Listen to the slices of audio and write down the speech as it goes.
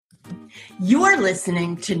You're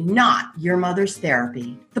listening to Not Your Mother's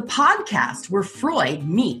Therapy, the podcast where Freud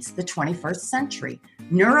meets the 21st century.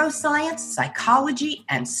 Neuroscience, psychology,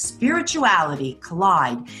 and spirituality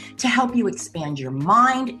collide to help you expand your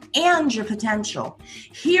mind and your potential.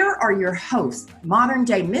 Here are your hosts,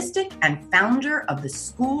 modern-day mystic and founder of the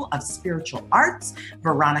School of Spiritual Arts,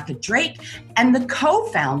 Veronica Drake, and the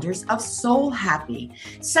co-founders of Soul Happy,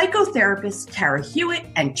 psychotherapists Tara Hewitt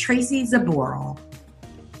and Tracy Zaboral.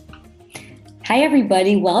 Hi,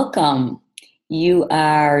 everybody. Welcome. You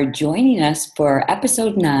are joining us for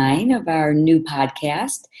episode 9 of our new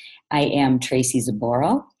podcast. I am Tracy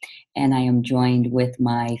Zaboral, and I am joined with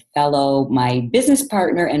my business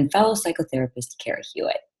partner and fellow psychotherapist, Tara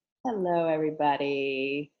Hewitt. Hello,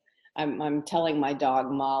 everybody. I'm telling my dog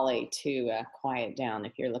Molly to quiet down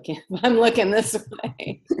if I'm looking this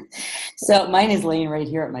way. So mine is laying right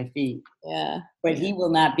here at my feet. Yeah. But he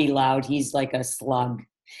will not be loud. He's like a slug.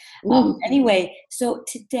 Anyway, so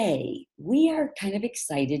today we are kind of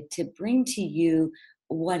excited to bring to you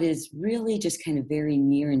what is really just kind of very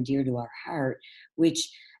near and dear to our heart, which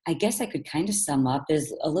I guess I could kind of sum up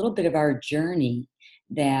as a little bit of our journey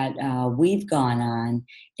that we've gone on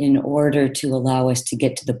in order to allow us to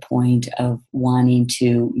get to the point of wanting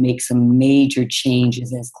to make some major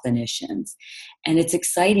changes as clinicians. And it's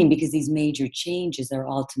exciting because these major changes are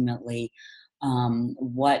ultimately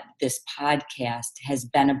what this podcast has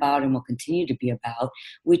been about and will continue to be about,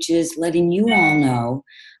 which is letting you all know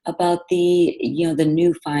about the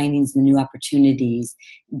new findings, the new opportunities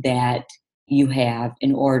that you have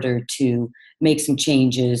in order to make some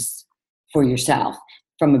changes for yourself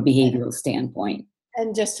from a behavioral standpoint.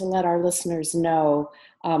 And just to let our listeners know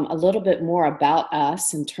a little bit more about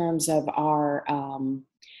us in terms of our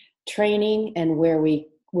training and where we've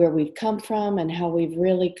come from and how we've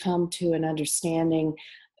really come to an understanding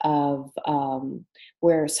of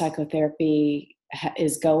where psychotherapy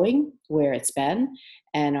is going, where it's been,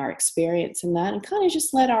 and our experience in that, and kind of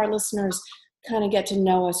just let our listeners kind of get to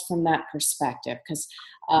know us from that perspective. Because,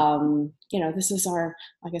 this is our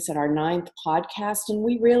 9th podcast, and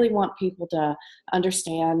we really want people to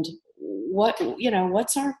understand what's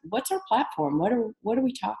our platform? What are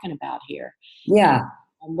we talking about here? Yeah.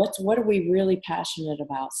 What are we really passionate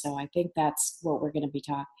about? So I think that's what we're going to be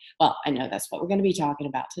talking. Well, I know that's what we're going to be talking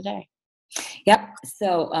about today. Yep.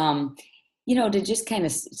 So, to just kind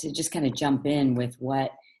of jump in with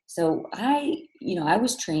what. So I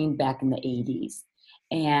was trained back in the 80s,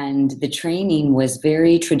 and the training was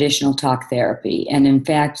very traditional talk therapy. And in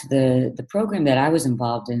fact, the program that I was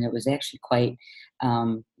involved in, it was actually quite.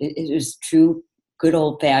 It was true, good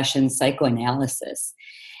old fashioned psychoanalysis.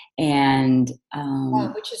 And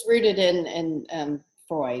which is rooted in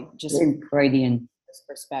Freud, just in Freudian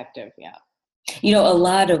perspective, yeah. A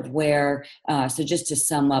lot of where, so just to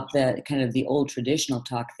sum up the kind of the old traditional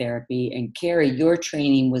talk therapy, and Carrie, your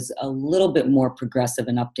training was a little bit more progressive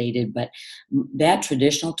and updated, but that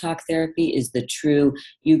traditional talk therapy is the true,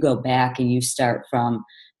 you go back and you start from,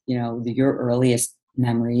 your earliest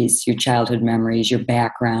memories, your childhood memories, your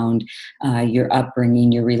background, your upbringing,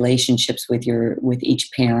 your relationships with each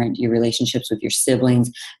parent, your relationships with your siblings,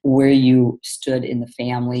 where you stood in the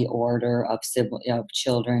family order of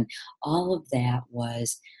children. All of that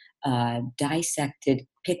was dissected,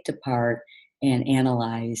 picked apart, and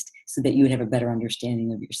analyzed so that you would have a better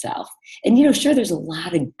understanding of yourself. And sure, there's a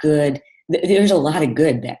lot of good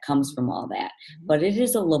that comes from all that, but it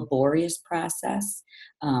is a laborious process.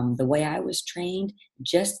 The way I was trained,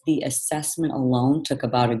 just the assessment alone took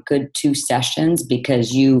about a good 2 sessions,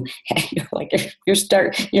 because if you're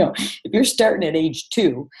starting at age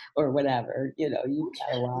 2 or whatever, you've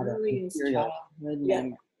got a lot of material.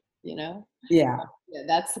 Yeah. Yeah,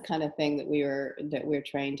 that's the kind of thing that we're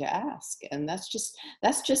trained to ask, and that's just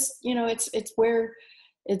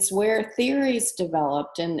it's where theories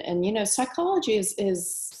developed, and psychology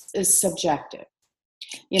is subjective.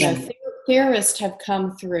 Theorists have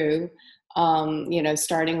come through,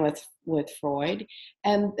 starting with Freud,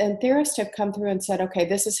 and theorists have come through and said, okay,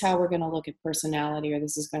 this is how we're going to look at personality, or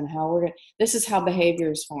this is how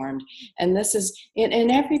behavior is formed, and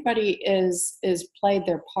and everybody is played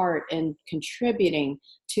their part in contributing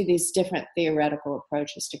to these different theoretical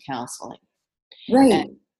approaches to counseling. Right.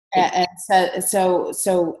 And so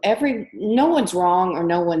no one's wrong or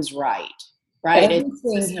no one's right?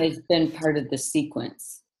 Everything has been part of the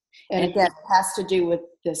sequence. And again, it has to do with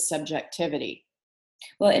this subjectivity.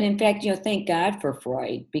 Well, and in fact, thank God for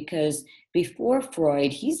Freud, because before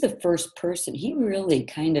Freud, he's the first person, he really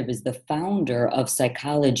kind of is the founder of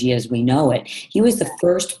psychology as we know it. He was the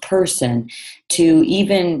first person to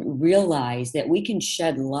even realize that we can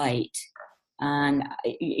shed light on,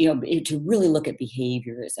 to really look at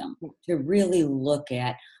behaviorism, to really look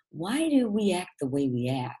at why do we act the way we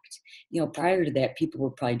act? Prior to that, people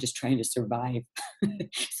were probably just trying to survive.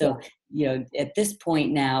 So, at this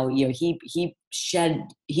point now, he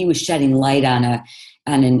was shedding light on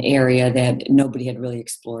an area that nobody had really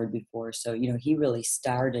explored before. So, he really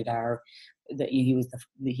started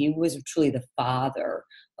he was truly the father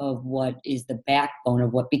of what is the backbone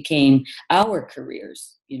of what became our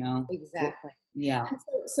careers, Exactly. Yeah.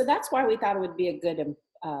 So that's why we thought it would be a good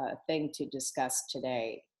thing to discuss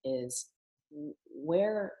today is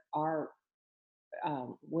where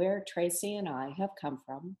Tracy and I have come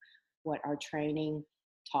from, what our training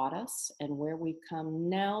taught us, and where we've come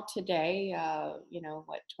now today.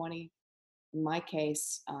 20, in my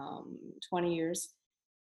case, 20 years.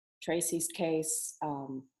 Tracy's case,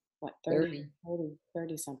 30,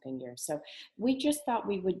 30 something years. So we just thought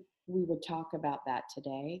we would talk about that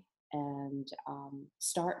today, and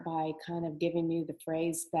start by kind of giving you the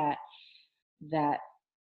phrase that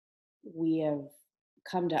we have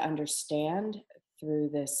come to understand through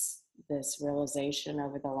this realization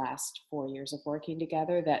over the last 4 years of working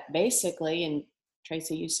together, that basically, and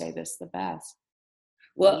Tracy, you say this the best.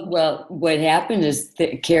 Well, what happened is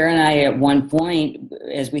that Kara and I, at one point,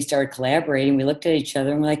 as we started collaborating, we looked at each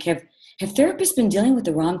other and we're like, have therapists been dealing with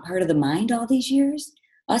the wrong part of the mind all these years?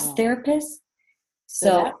 Us therapists?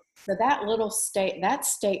 So that little that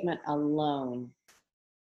statement alone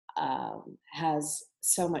has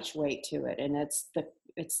so much weight to it, and it's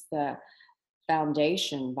the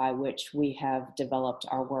foundation by which we have developed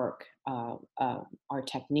our work, our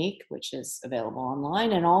technique, which is available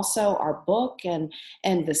online, and also our book and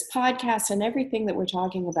this podcast, and everything that we're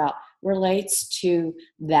talking about relates to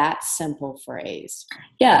that simple phrase.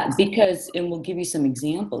 Yeah, and we'll give you some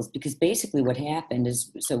examples, because basically what happened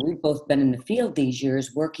is, so we've both been in the field these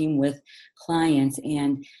years working with clients,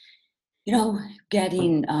 and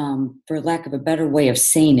getting, for lack of a better way of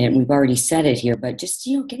saying it, we've already said it here, but just,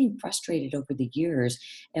 getting frustrated over the years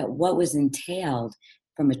at what was entailed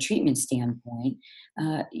from a treatment standpoint,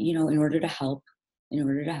 in order to help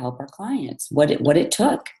our clients, what it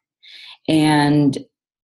took. And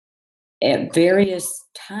at various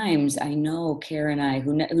times, I know Kara and I,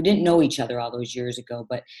 who didn't know each other all those years ago,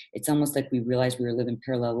 but it's almost like we realized we were living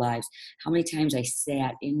parallel lives. How many times I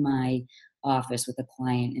sat in my office with a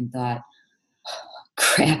client and thought,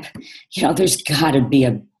 crap, there has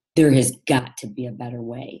got to be a better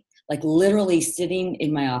way. Like literally sitting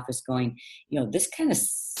in my office going, this kind of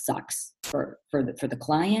sucks for the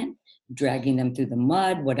client, dragging them through the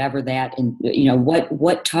mud, whatever that, and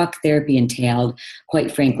what talk therapy entailed,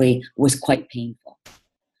 quite frankly, was quite painful.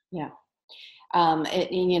 Yeah. Most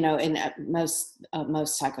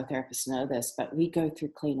psychotherapists know this, but we go through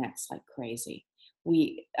Kleenex like crazy.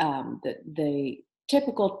 We, the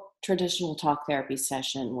typical traditional talk therapy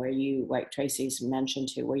session where you, like Tracy's mentioned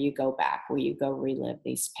to, where you go back, where you go relive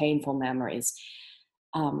these painful memories,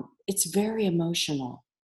 it's very emotional.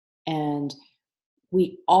 And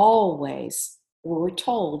we're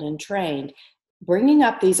told and trained, bringing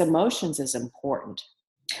up these emotions is important.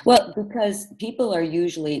 Well, because people are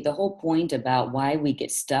usually, the whole point about why we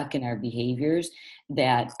get stuck in our behaviors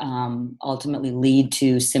that ultimately lead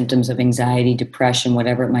to symptoms of anxiety, depression,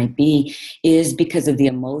 whatever it might be, is because of the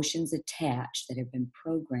emotions attached that have been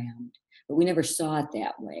programmed. But we never saw it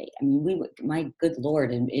that way. I mean, my good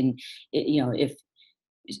Lord, if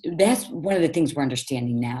that's one of the things we're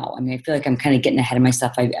understanding now. I mean, I feel like I'm kind of getting ahead of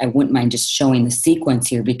myself. I wouldn't mind just showing the sequence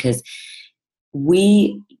here, because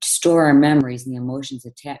we store our memories and the emotions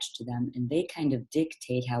attached to them, and they kind of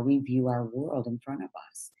dictate how we view our world in front of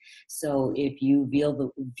us. So if you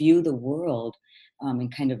view the world in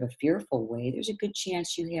kind of a fearful way, there's a good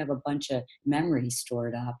chance you have a bunch of memories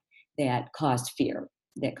stored up that caused fear,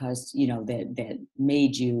 that caused, that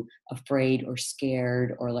made you afraid or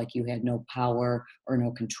scared, or like you had no power or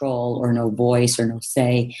no control or no voice or no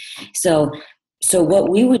say. So what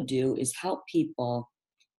we would do is help people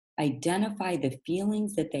identify the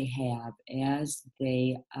feelings that they have as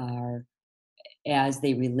they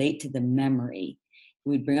relate to the memory.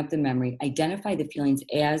 We'd bring up the memory, identify the feelings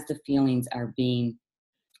as the feelings are being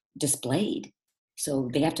displayed. So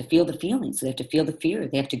they have to feel the feelings. So they have to feel the fear.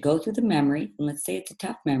 They have to go through the memory. And let's say it's a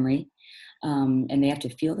tough memory. And they have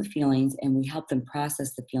to feel the feelings, and we help them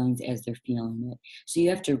process the feelings as they're feeling it. So you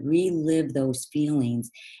have to relive those feelings.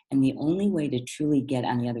 And the only way to truly get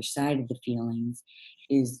on the other side of the feelings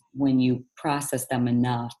is when you process them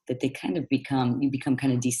enough that they kind of become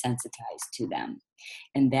kind of desensitized to them.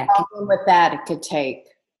 And that with that, it could take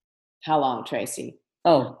how long, Tracy?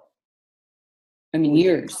 Oh, I mean,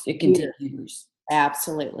 years. It can take years.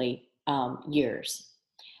 Absolutely. years.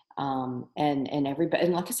 And everybody,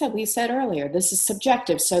 and like I said, we said earlier, this is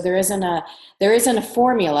subjective. So there isn't a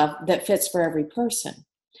formula that fits for every person.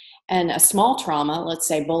 And a small trauma, let's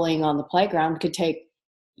say bullying on the playground, could take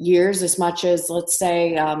years as much as, let's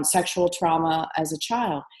say, sexual trauma as a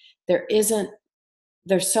child.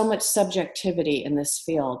 There's so much subjectivity in this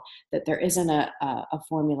field that there isn't a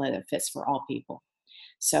formula that fits for all people.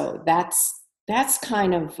 So that's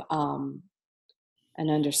kind of an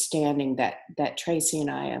understanding that Tracy and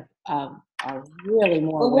I are really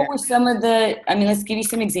more aware. What were some of let's give you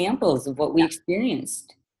some examples of what we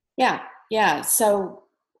experienced. Yeah. So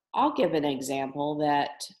I'll give an example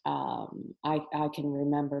that I can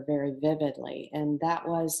remember very vividly, and that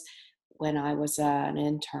was when I was an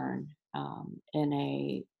intern in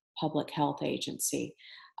a public health agency.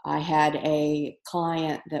 I had a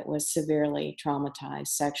client that was severely traumatized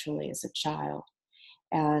sexually as a child,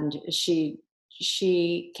 and she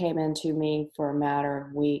came into me for a matter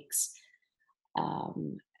of weeks.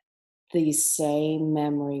 The same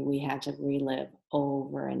memory we had to relive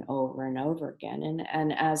over and over and over again.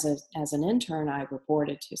 And as an intern, I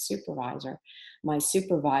reported to supervisor. My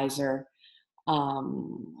supervisor, I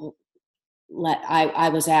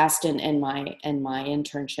was asked in my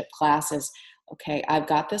internship classes, okay, I've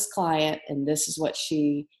got this client and this is what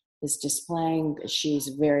she is displaying. She's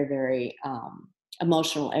very, very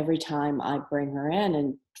emotional every time I bring her in.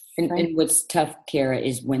 And what's tough, Kara,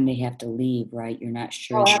 is when they have to leave, right? You're not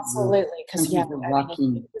sure. Oh, absolutely. Because it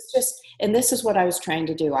was just, and this is what I was trying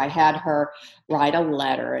to do. I had her write a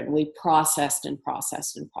letter, and we processed and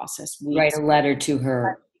processed and processed. Write a letter to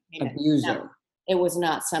her abuser. No, it was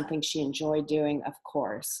not something she enjoyed doing, of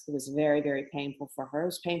course. It was very, very painful for her. It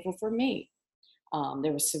was painful for me.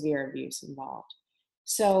 There was severe abuse involved.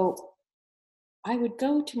 So I would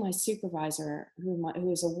go to my supervisor,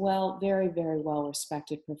 who is a very, very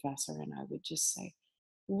well-respected professor, and I would just say,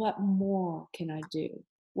 what more can I do?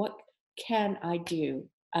 What can I do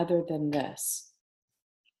other than this?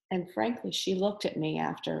 And frankly, she looked at me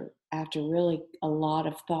after really a lot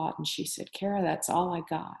of thought, and she said, Kara, that's all I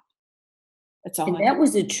got. That's all. And that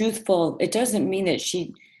was a truthful, it doesn't mean that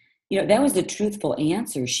that was the truthful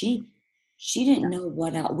answer. She didn't know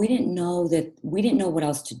what else. We didn't know what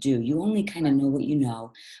else to do. You only kind of know what you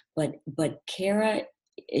know. But Kara,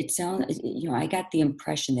 it sounds, I got the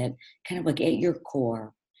impression that kind of like at your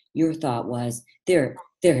core, your thought was there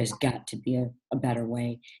has got to be a better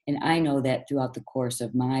way. And I know that throughout the course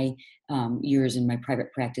of my years in my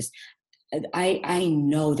private practice, I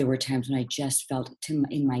know there were times when I just felt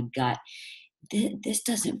in my gut, this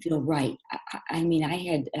doesn't feel right. I mean, I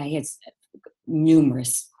had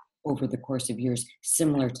numerous over the course of years,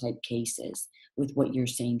 similar type cases with what you're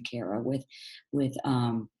saying, Kara, with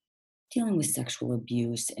dealing with sexual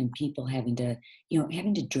abuse and people having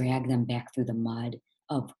to drag them back through the mud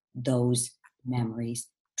of those memories,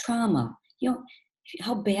 trauma,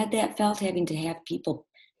 how bad that felt, having to have people,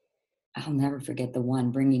 I'll never forget the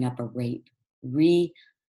one bringing up a rape,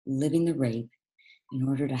 reliving the rape in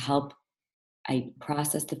order to help I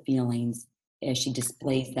process the feelings as she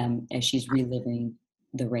displays them, as she's reliving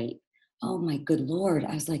the rape. Oh my good Lord.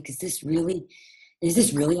 I was like, is this really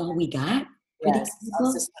all we got for these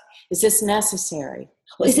people? Is this necessary?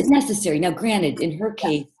 Well, is it necessary? Now, granted, in her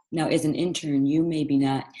case, now as an intern, you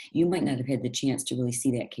might not have had the chance to really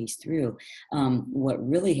see that case through. What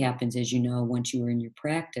really happens is, once you were in your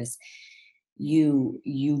practice, you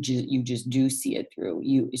just do see it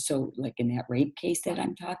through. So like in that rape case that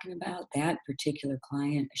I'm talking about, that particular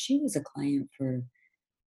client, she was a client for,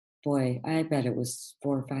 boy, I bet it was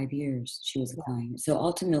 4 or 5 years she was a client. So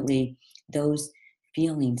ultimately, those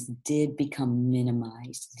feelings did become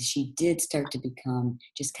minimized. She did start to become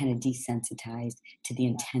just kind of desensitized to the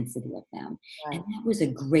intensity of them. Right. And that was a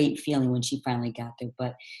great feeling when she finally got there.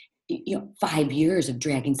 But 5 years of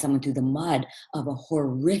dragging someone through the mud of a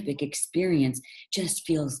horrific experience just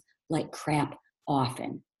feels like crap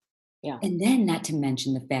often. Yeah. And then not to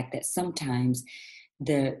mention the fact that sometimes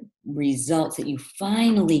the results that you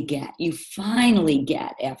finally get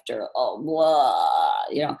after,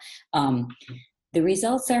 the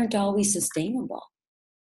results aren't always sustainable,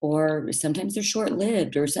 or sometimes they're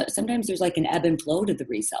short-lived, or sometimes there's like an ebb and flow to the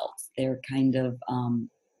results. They're kind of,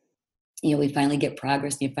 we finally get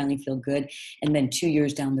progress and you finally feel good. And then 2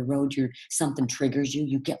 years down the road, something triggers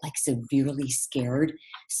you get like severely scared.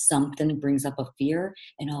 Something brings up a fear,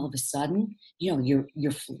 and all of a sudden,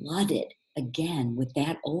 you're flooded again with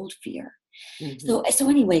that old fear. Mm-hmm. So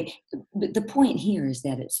anyway, the point here is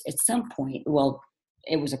that it's at some point, well,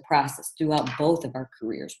 it was a process throughout both of our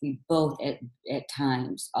careers. We both at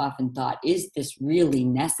times often thought, is this really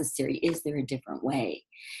necessary? Is there a different way?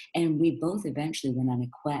 And we both eventually went on a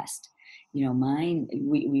quest. We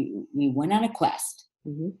went on a quest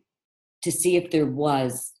to see if there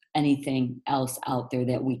was anything else out there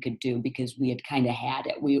that we could do, because we had kind of had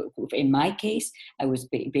it. In my case, I was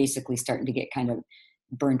basically starting to get kind of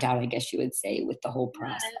burnt out, I guess you would say, with the whole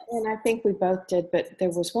process. And I think we both did, but there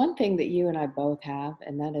was one thing that you and I both have,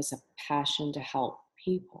 and that is a passion to help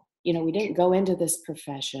people. We didn't go into this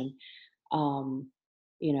profession,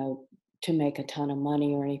 to make a ton of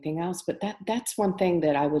money or anything else, but that's one thing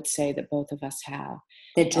that I would say that both of us have.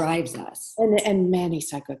 That drives us. And many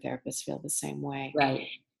psychotherapists feel the same way. Right.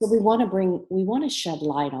 So we want to shed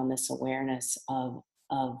light on this awareness of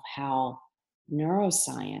how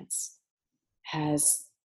neuroscience has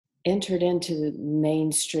entered into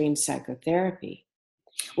mainstream psychotherapy.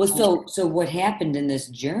 Well, so what happened in this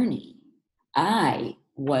journey, I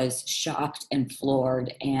was shocked and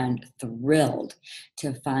floored and thrilled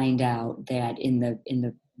to find out that in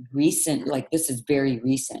the recent, like this is very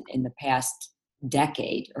recent, in the past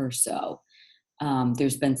decade or so,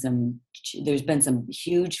 there's been some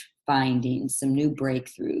huge findings, some new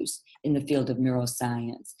breakthroughs in the field of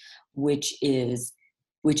neuroscience, which is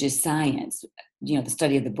science, the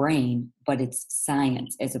study of the brain, but it's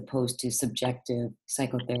science as opposed to subjective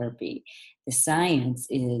psychotherapy. The science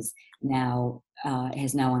is now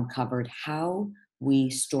has now uncovered how we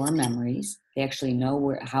store memories. They actually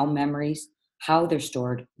know how they're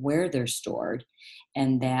stored, where they're stored,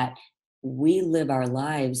 and that we live our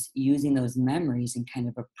lives using those memories in kind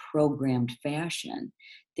of a programmed fashion.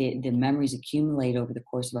 The memories accumulate over the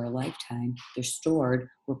course of our lifetime. They're stored,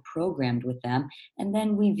 we're programmed with them, and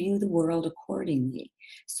then we view the world accordingly.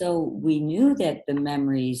 So we knew that the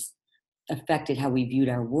memories affected how we viewed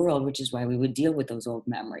our world, which is why we would deal with those old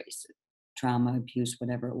memories, trauma, abuse,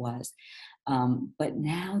 whatever it was. But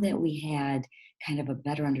now that we had kind of a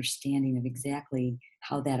better understanding of exactly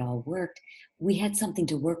how that all worked, we had something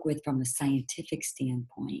to work with from a scientific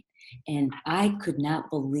standpoint. And I could not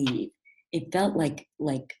believe, it felt like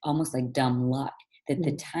almost like dumb luck, that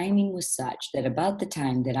the timing was such that about the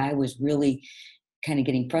time that I was really kind of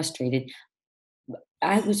getting frustrated,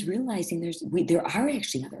 I was realizing there are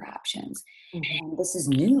actually other options. And this is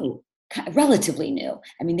new, relatively new.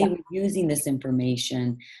 I mean, they were using this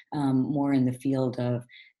information more in the field of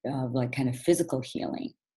like kind of physical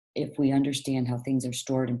healing. If we understand how things are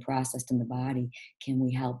stored and processed in the body, can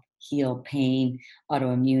we help heal pain,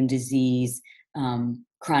 autoimmune disease,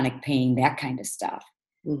 chronic pain, that kind of stuff?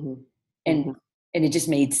 And it just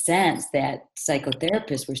made sense that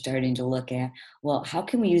psychotherapists were starting to look at, well, how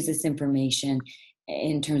can we use this information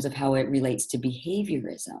in terms of how it relates to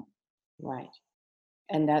behaviorism? Right.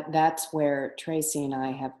 And that's where Tracy and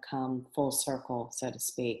I have come full circle, so to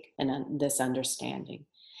speak, in this understanding.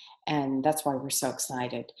 And that's why we're so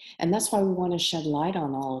excited. And that's why we want to shed light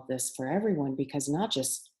on all of this for everyone, because not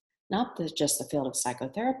just the field of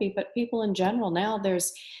psychotherapy, but people in general. Now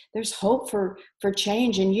there's hope for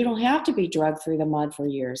change, and you don't have to be drugged through the mud for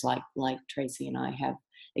years like Tracy and I have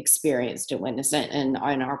experienced and witnessed, and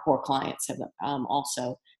our poor clients have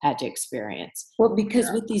also had to experience. Well,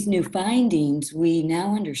 because with these new findings, we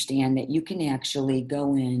now understand that you can actually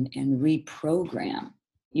go in and reprogram.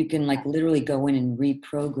 You can literally go in and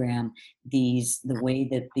reprogram the way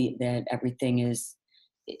that everything is.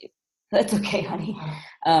 That's okay, honey.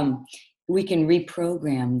 We can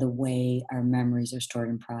reprogram the way our memories are stored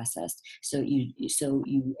and processed. So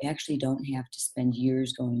you actually don't have to spend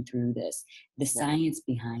years going through this. The science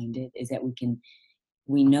behind it is that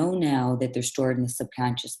we know now that they're stored in the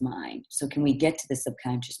subconscious mind. So can we get to the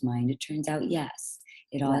subconscious mind? It turns out, yes.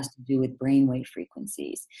 It all has to do with brainwave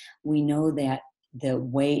frequencies. We know that the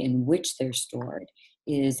way in which they're stored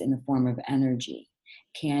is in the form of energy.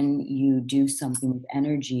 Can you do something with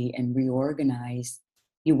energy and reorganize?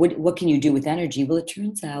 What can you do with energy? Well, it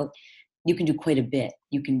turns out you can do quite a bit.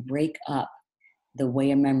 You can break up the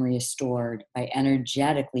way a memory is stored by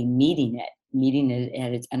energetically meeting it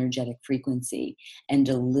at its energetic frequency and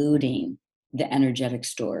diluting the energetic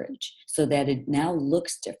storage so that it now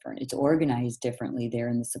looks different. It's organized differently there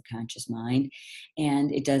in the subconscious mind,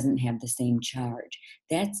 and it doesn't have the same charge.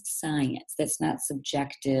 That's science. That's not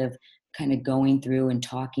subjective, kind of going through and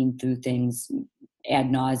talking through things ad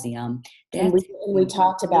nauseum. And we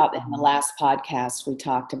talked about in the last podcast, we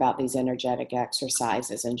talked about these energetic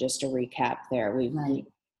exercises. And just to recap there,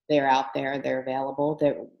 they're out there, they're available.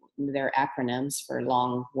 They're acronyms for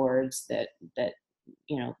long words that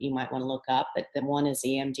you might want to look up. But the one is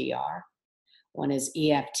EMDR, one is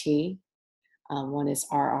EFT, one is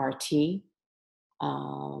RRT,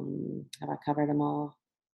 Have I covered them all?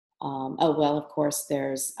 Oh, well, of course,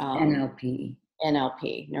 there's NLP.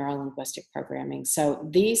 NLP, neuro-linguistic programming. So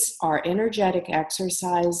these are energetic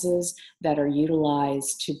exercises that are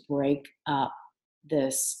utilized to break up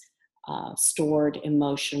this stored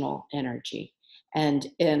emotional energy. And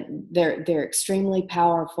they're extremely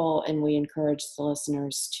powerful, and we encourage the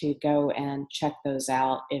listeners to go and check those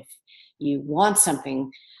out if you want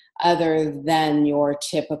something other than your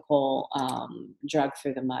typical drug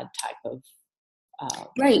through the mud type of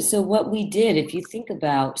Right. So what we did, if you think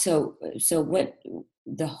about, so what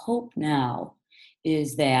the hope now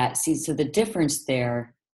is that, see, so the difference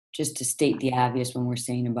there, just to state the obvious when we're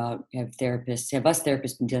saying about have us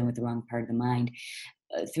therapists been dealing with the wrong part of the mind.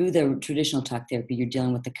 Through the traditional talk therapy, you're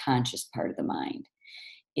dealing with the conscious part of the mind.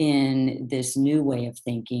 In this new way of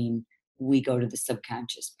thinking, we go to the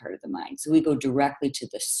subconscious part of the mind. So we go directly to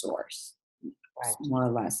the source, Right. more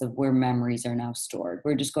or less, of where memories are now stored.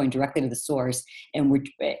 We're just going directly to the source, and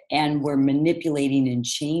we're manipulating and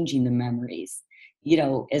changing the memories,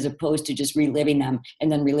 as opposed to just reliving them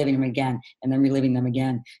and then reliving them again and then reliving them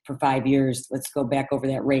again for 5 years. Let's go back over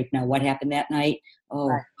that rape. Now, what happened that night? Oh,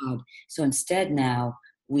 Right. God. So instead now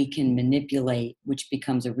we can manipulate, which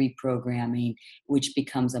becomes a reprogramming, which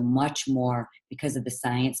becomes a much more, because of the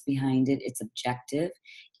science behind it, it's objective.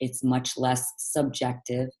 It's much less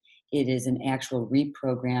subjective. It is an actual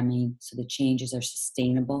reprogramming, so the changes are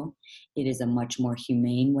sustainable. It is a much more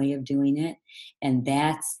humane way of doing it. And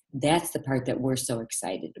that's the part that we're so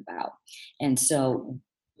excited about. And so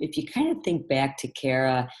if you kind of think back to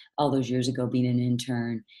Kara all those years ago being an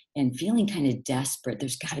intern and feeling kind of desperate,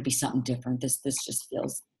 there's got to be something different. This just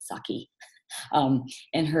feels sucky.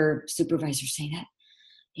 And her supervisor saying that,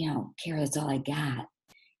 Kara, that's all I got.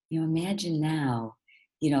 Imagine now,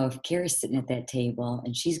 if Kara's sitting at that table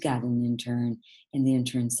and she's got an intern and the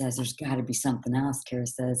intern says, there's got to be something else. Kara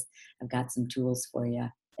says, I've got some tools for you.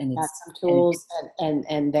 And Got it's some tools,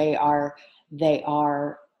 and they are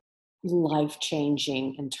life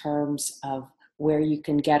changing in terms of where you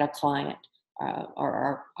can get a client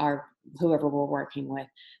or whoever we're working with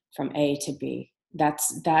from A to B.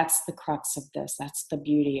 That's the crux of this. That's the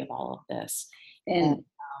beauty of all of this, and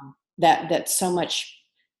that so much.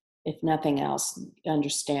 If nothing else,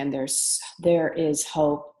 understand there is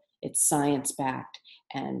hope. It's science backed,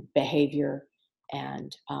 and behavior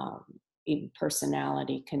and even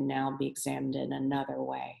personality can now be examined in another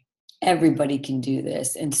way. everybody can do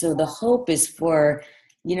this. And so the hope is for,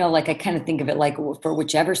 like I kind of think of it like for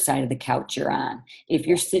whichever side of the couch you're on. If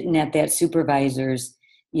you're sitting at that supervisor's,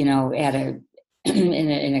 at a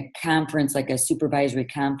in a conference, like a supervisory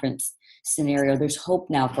conference scenario, there's hope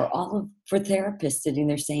now for therapists sitting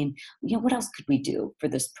there saying, what else could we do for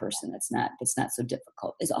this person that's not so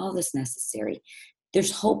difficult? Is all this necessary?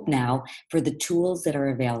 There's hope now for the tools that are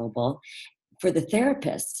available for the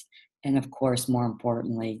therapist. And of course, more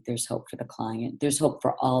importantly, there's hope for the client. There's hope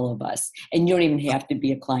for all of us. And you don't even have to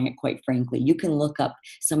be a client, quite frankly. You can look up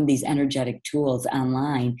some of these energetic tools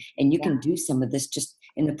online, and you can do some of this just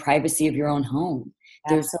in the privacy of your own home.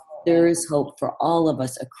 There is hope for all of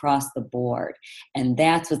us across the board. And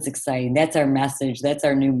that's what's exciting. That's our message. That's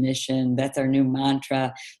our new mission. That's our new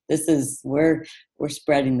mantra. We're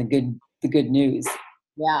spreading the good news.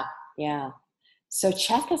 Yeah. So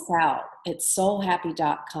check us out at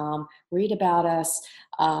soulhappy.com. Read about us.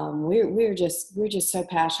 We're just so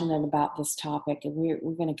passionate about this topic, and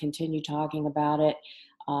we're going to continue talking about it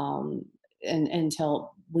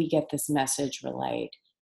until we get this message relayed.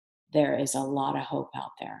 There is a lot of hope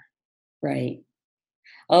out there. Right.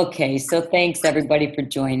 Okay. So thanks everybody for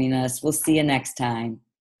joining us. We'll see you next time.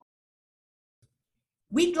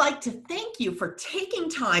 We'd like to thank you for taking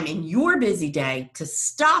time in your busy day to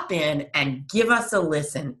stop in and give us a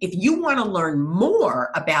listen. If you want to learn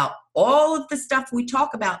more about all of the stuff we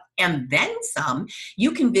talk about and then some,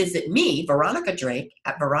 you can visit me, Veronica Drake,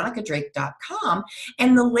 at veronicadrake.com,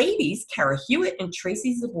 and the ladies, Kara Hewitt and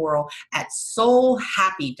Tracy Zaboral, at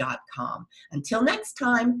soulhappy.com. Until next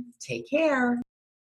time, take care.